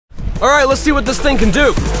All right, let's see what this thing can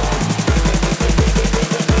do.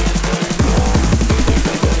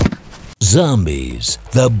 Zombies,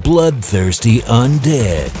 the bloodthirsty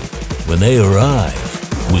undead. When they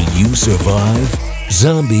arrive, will you survive?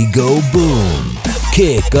 Zombie go boom.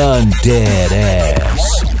 Kick undead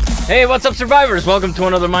ass. Hey, what's up, survivors? Welcome to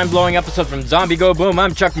another mind-blowing episode from Zombie Go Boom.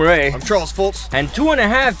 I'm Chuck Murray. I'm Charles Fultz. And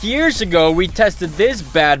 2.5 years ago, we tested this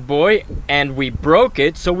bad boy and we broke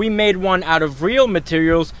it, so we made one out of real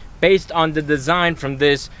materials based on the design from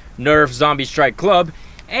this NERF Zombie Strike Club.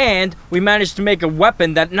 And we managed to make a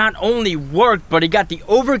weapon that not only worked, but it got the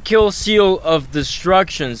overkill seal of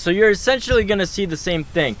destruction. So you're essentially gonna see the same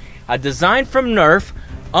thing. A design from NERF,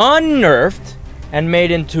 unnerfed, and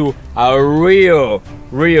made into a real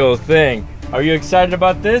thing. Are you excited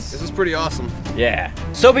about this? This is pretty awesome. Yeah.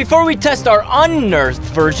 So before we test our unnerfed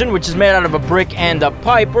version, which is made out of a brick and a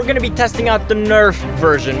pipe, we're gonna be testing out the NERF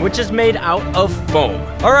version, which is made out of foam.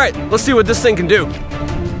 All right, let's see what this thing can do.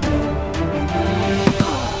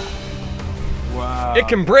 Wow. It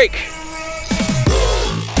can break.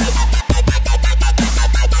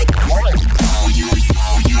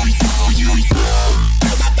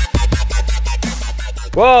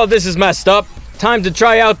 Well, this is messed up. Time to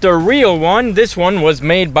try out the real one. This one was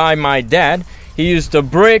made by my dad. He used a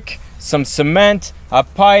brick, some cement, a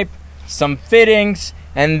pipe, some fittings,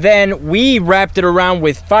 and then we wrapped it around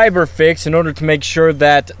with fiber fix in order to make sure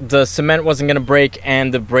that the cement wasn't gonna break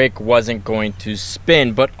and the brick wasn't going to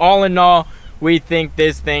spin. But all in all, we think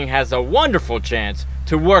this thing has a wonderful chance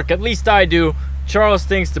to work. At least I do. Charles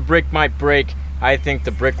thinks the brick might break. I think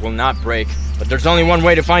the brick will not break, but there's only one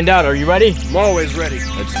way to find out. Are you ready? I'm always ready.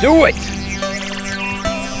 Let's do it!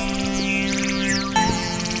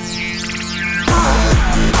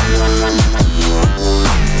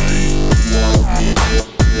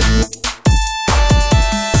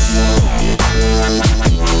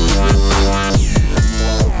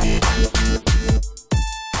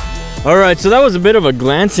 All right, so that was a bit of a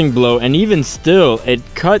glancing blow, and even still, it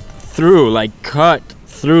cut through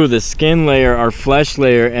the skin layer, our flesh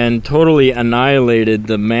layer, and totally annihilated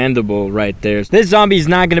the mandible right there. This zombie's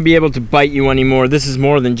not gonna be able to bite you anymore. This is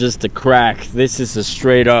more than just a crack. This is a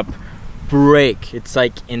straight up break. It's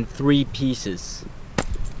like in 3 pieces.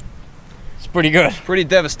 It's pretty good. Pretty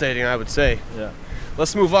devastating, I would say. Yeah.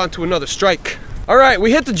 Let's move on to another strike. All right,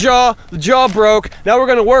 we hit the jaw broke. Now we're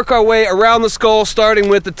gonna work our way around the skull, starting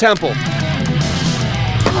with the temple.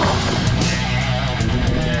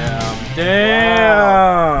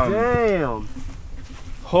 Damn! Damn!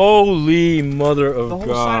 Holy mother of God. The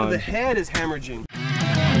whole side of the head is hemorrhaging.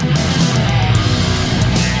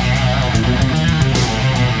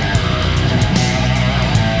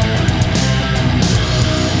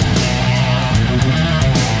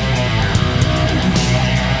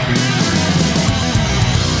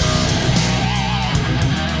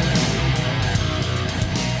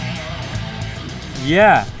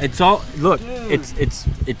 Yeah, it's all, look, it's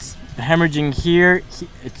hemorrhaging here.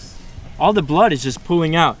 It's all the blood is just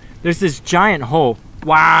pooling out. There's this giant hole.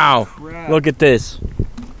 Wow. Crap. Look at this.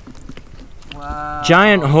 Wow.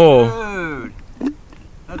 Giant hole. Dude.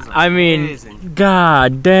 That's I amazing. mean,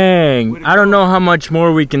 god dang. I don't know how much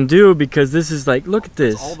more we can do because this is like, look at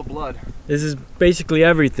this. That's all the blood. This is basically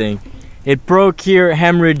everything. It broke here,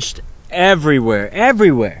 hemorrhaged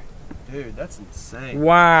everywhere. Dude, that's insane.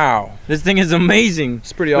 Wow. This thing is amazing.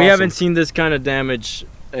 It's pretty awesome. We haven't seen this kind of damage,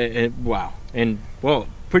 wow, in, well,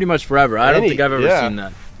 pretty much forever. I don't think I've ever seen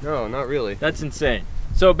that. No, not really. That's insane.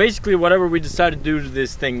 So basically, whatever we decide to do to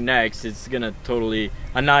this thing next, it's gonna totally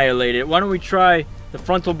annihilate it. Why don't we try, the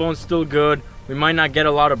frontal bone's still good. We might not get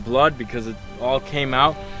a lot of blood because it all came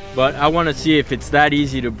out, but I wanna see if it's that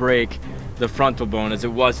easy to break the frontal bone as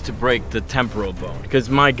it was to break the temporal bone. Because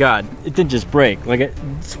my God, it didn't just break, like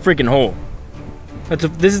it's a freaking hole.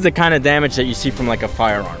 This is the kind of damage that you see from like a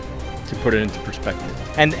firearm, to put it into perspective.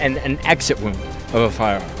 And an exit wound of a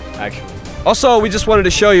firearm, actually. Also, we just wanted to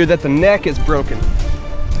show you that the neck is broken.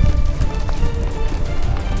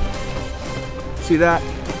 See that?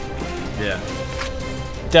 Yeah.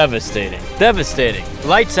 Devastating. Devastating.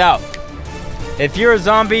 Lights out. If you're a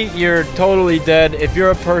zombie, you're totally dead. If you're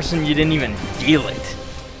a person, you didn't even feel it.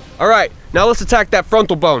 All right, now let's attack that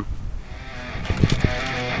frontal bone.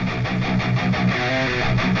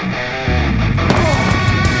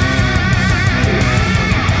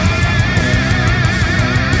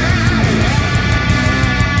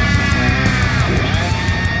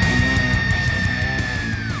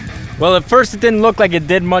 Well, at first it didn't look like it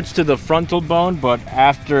did much to the frontal bone, but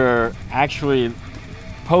after actually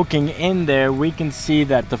poking in there, we can see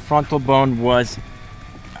that the frontal bone was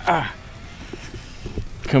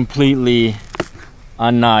completely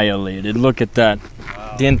annihilated. Look at that.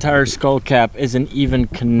 Wow. The entire skull cap isn't even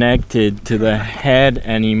connected to the head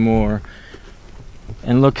anymore.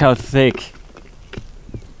 And look how thick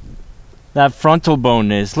that frontal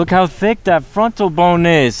bone is. Look how thick that frontal bone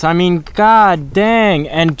is. I mean, god dang.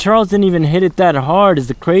 And Charles didn't even hit it that hard is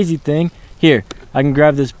the crazy thing. Here, I can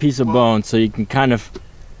grab this piece of bone so you can kind of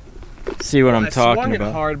see what I'm talking about. I swung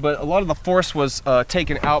it hard, but a lot of the force was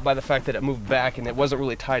taken out by the fact that it moved back and it wasn't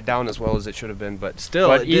really tied down as well as it should have been. But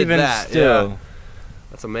still, it did that. Still, yeah.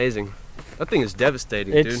 That's amazing. That thing is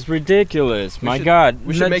devastating, dude. It's ridiculous. My God.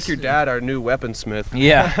 We should make your dad our new weaponsmith.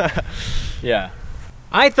 Yeah. Yeah.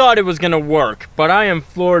 I thought it was going to work, but I am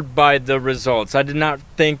floored by the results. I did not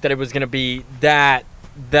think that it was going to be that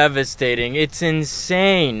devastating. It's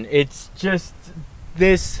insane. It's just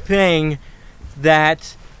this thing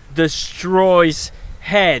that destroys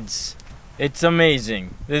heads. It's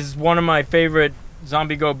amazing. This is one of my favorite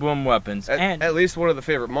Zombie Go Boom weapons. At least one of the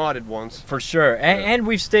favorite modded ones. For sure. And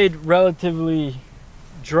we've stayed relatively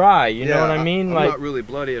dry, you know what I mean? I'm not really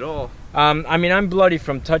bloody at all. I mean, I'm bloody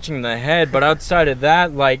from touching the head, but outside of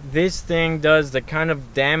that, like, this thing does the kind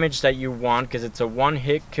of damage that you want because it's a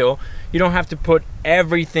one-hit kill. You don't have to put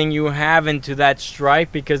everything you have into that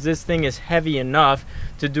strike because this thing is heavy enough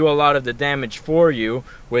to do a lot of the damage for you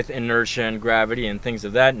with inertia and gravity and things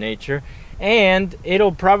of that nature. And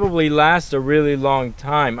it'll probably last a really long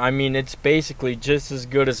time. I mean, it's basically just as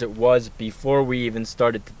good as it was before we even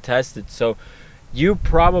started to test it. So you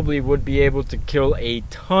probably would be able to kill a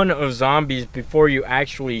ton of zombies before you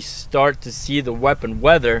actually start to see the weapon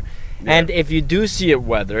weather. Yeah. And if you do see it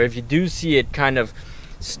weather, if you do see it kind of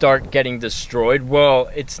start getting destroyed, well,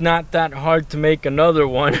 it's not that hard to make another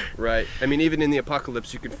one. Right. I mean, even in the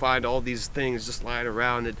apocalypse, you can find all these things just lying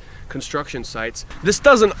around at construction sites. This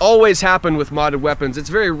doesn't always happen with modded weapons. It's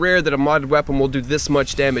very rare that a modded weapon will do this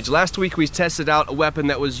much damage. Last week, we tested out a weapon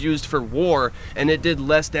that was used for war, and it did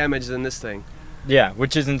less damage than this thing. Yeah,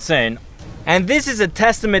 which is insane. And this is a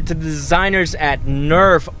testament to the designers at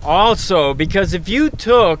NERF also, because if you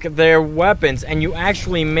took their weapons and you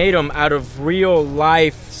actually made them out of real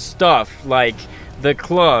life stuff like the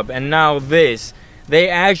club and now this, they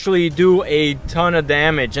actually do a ton of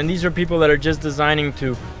damage. And these are people that are just designing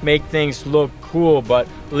to make things look cool, but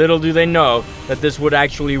little do they know that this would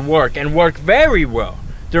actually work and work very well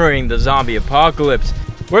during the zombie apocalypse.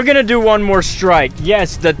 We're gonna do one more strike.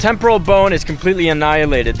 Yes, the temporal bone is completely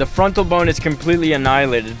annihilated. The frontal bone is completely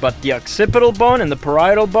annihilated, but the occipital bone and the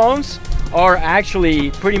parietal bones are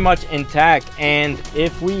actually pretty much intact. And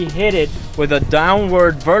if we hit it with a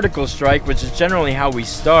downward vertical strike, which is generally how we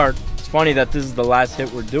start, it's funny that this is the last hit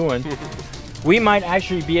we're doing, we might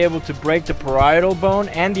actually be able to break the parietal bone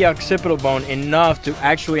and the occipital bone enough to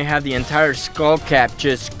actually have the entire skull cap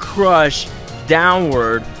just crush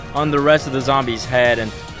downward on the rest of the zombie's head,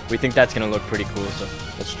 and we think that's gonna look pretty cool, so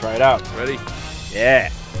let's try it out. Ready? Yeah.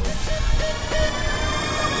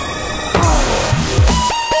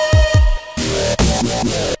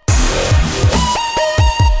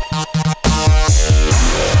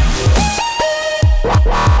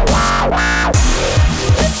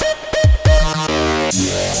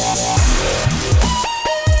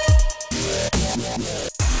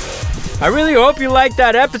 I really hope you liked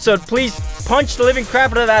that episode. Please punch the living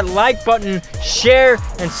crap out of that like button, share,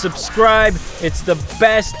 and subscribe. It's the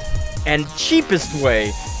best and cheapest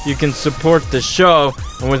way you can support the show.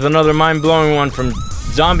 And with another mind-blowing one from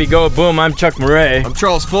Zombie Go Boom, I'm Chuck Murray. I'm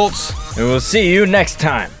Charles Fultz. And we'll see you next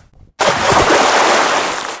time.